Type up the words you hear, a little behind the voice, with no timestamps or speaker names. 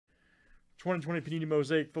2020 Panini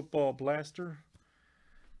Mosaic Football Blaster.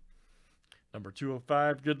 Number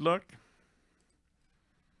 205, good luck.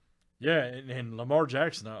 Yeah, and Lamar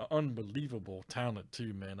Jackson, unbelievable talent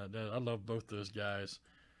too, man. I love both those guys.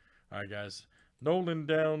 All right, guys. Nolan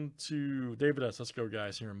down to David S. Let's go,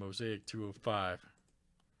 guys, here in Mosaic 205.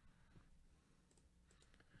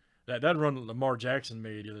 That run Lamar Jackson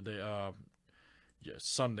made the other day, yeah,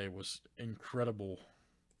 Sunday was incredible.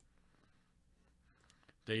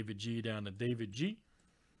 David G down to David G.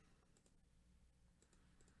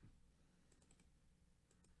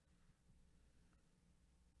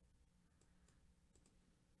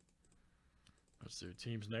 Let's do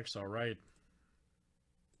teams next. All right.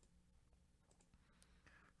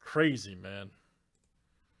 Crazy, man.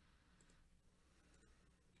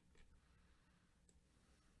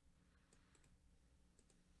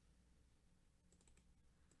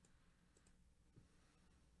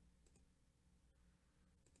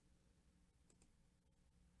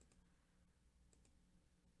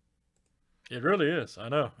 It really is. I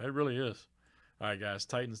know. It really is. All right, guys.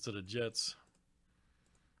 Titans to the Jets.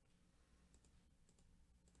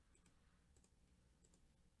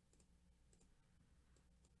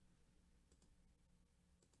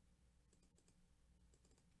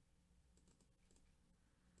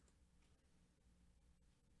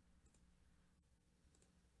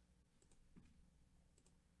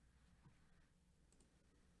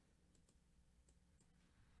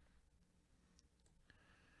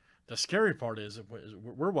 The scary part is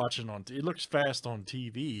we're watching on. It looks fast on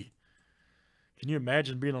TV. Can you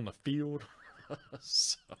imagine being on the field?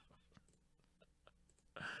 So,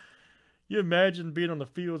 you imagine being on the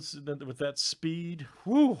field with that speed?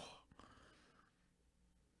 Whew.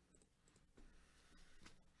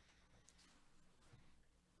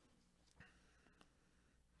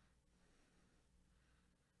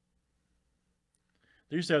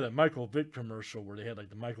 They used to have that Michael Vick commercial where they had like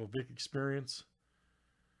the Michael Vick experience.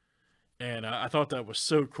 And I thought that was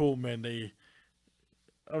so cool, man. I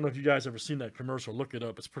don't know if you guys ever seen that commercial. Look it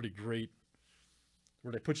up. It's pretty great.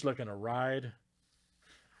 Where they put you like on a ride,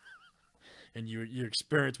 and you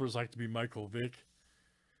experience what it's like to be Michael Vick.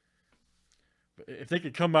 But if they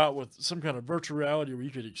could come out with some kind of virtual reality where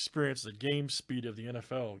you could experience the game speed of the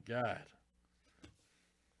NFL, God.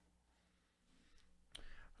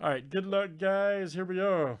 All right, good luck, guys. Here we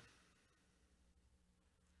are.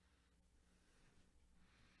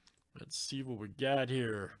 Let's see what we got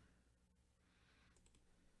here.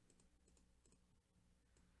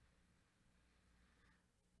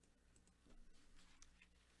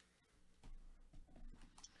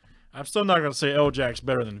 I'm still not gonna say L-Jack's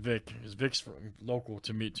better than Vic, because Vic's from local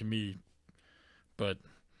to me, but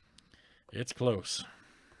it's close.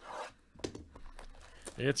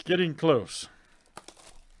 It's getting close.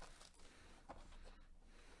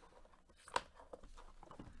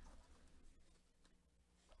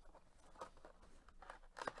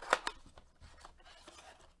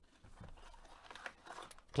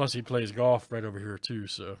 Plus, he plays golf right over here, too,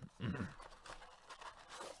 so.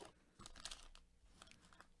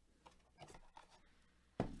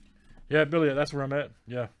 Yeah, Billy, that's where I'm at.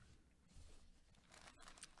 Yeah.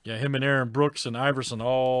 Yeah, him and Aaron Brooks and Iverson,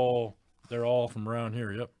 they're all from around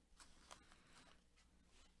here, yep.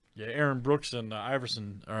 Yeah, Aaron Brooks and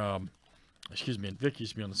Iverson, excuse me, and Vic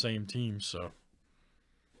used to be on the same team, so.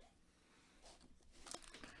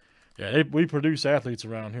 Yeah, we produce athletes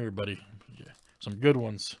around here, buddy. Yeah, some good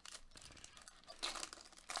ones.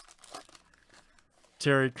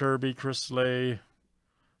 Terry Kirby, Chris Slay,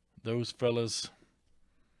 those fellas.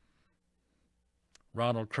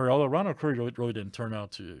 Ronald Curry, although Ronald Curry really didn't turn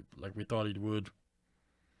out to like we thought he would.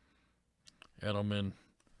 Edelman.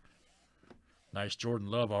 Nice Jordan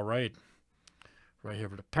Love, all right. Right here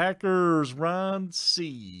for the Packers, Ron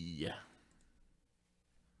C.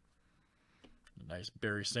 Nice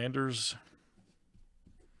Barry Sanders.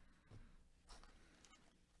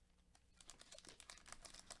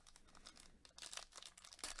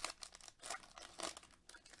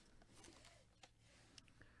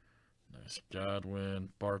 Nice Godwin,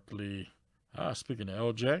 Barkley. Speaking of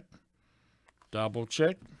L-Jack, double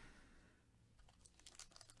check.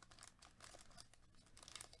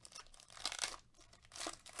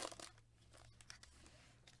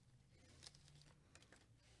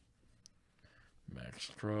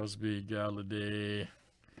 Max Crosby, Galladay.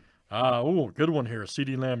 Good one here.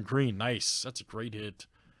 CeeDee Lamb Green. Nice. That's a great hit.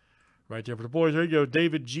 Right there for the boys. There you go.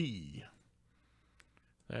 David G.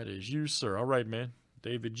 That is you, sir. All right, man.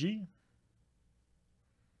 David G.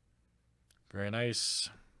 Very nice.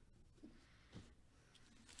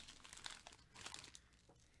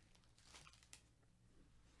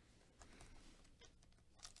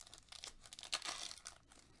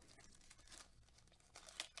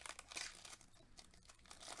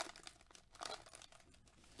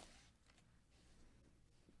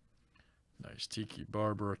 Nice. Tiki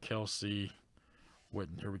Barber, Kelsey,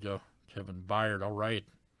 Witten. Here we go. Kevin Byard. All right.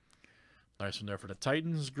 Nice one there for the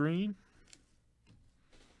Titans. Green.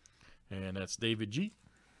 And that's David G.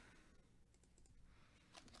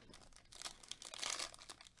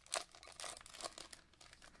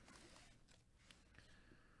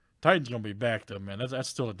 Titans going to be back, though, man. That's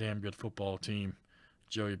still a damn good football team.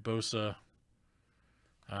 Joey Bosa.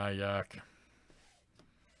 Ayak.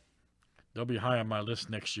 They'll be high on my list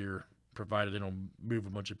next year, provided they don't move a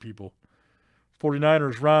bunch of people.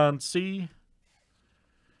 49ers, Ron C.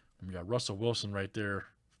 We got Russell Wilson right there.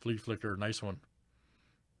 Flea Flicker, nice one.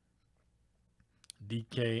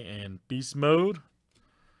 DK and Beast Mode.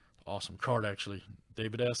 Awesome card, actually.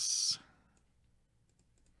 David S.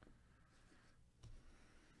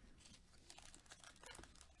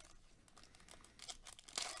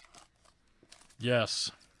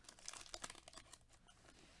 Yes.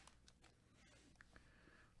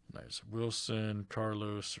 Nice. Wilson,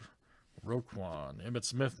 Carlos, Roquan, Emmitt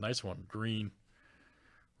Smith. Nice one. Green.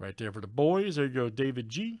 Right there for the boys. There you go, David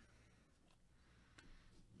G.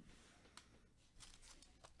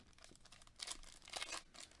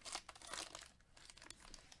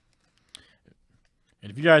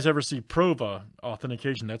 And if you guys ever see Prova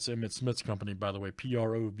Authentication, that's Emmitt Smith's company, by the way,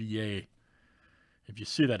 Prova. If you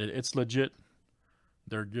see that, it's legit.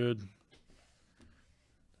 They're good.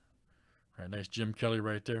 All right, nice Jim Kelly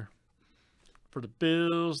right there. For the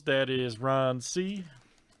Bills, that is Ron C.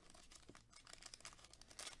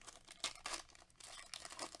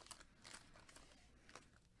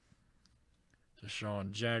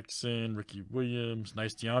 Deshaun Jackson, Ricky Williams.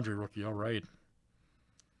 Nice DeAndre rookie. All right.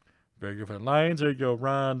 Very good for the Lions. There you go,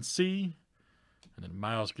 Ron C. And then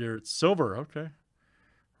Myles Garrett Silver. Okay.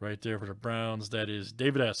 Right there for the Browns. That is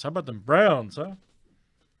David S. How about them Browns, huh?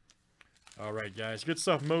 All right, guys. Good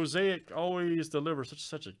stuff. Mosaic always delivers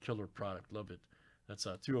such a killer product. Love it. That's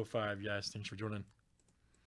 205, guys. Thanks for joining.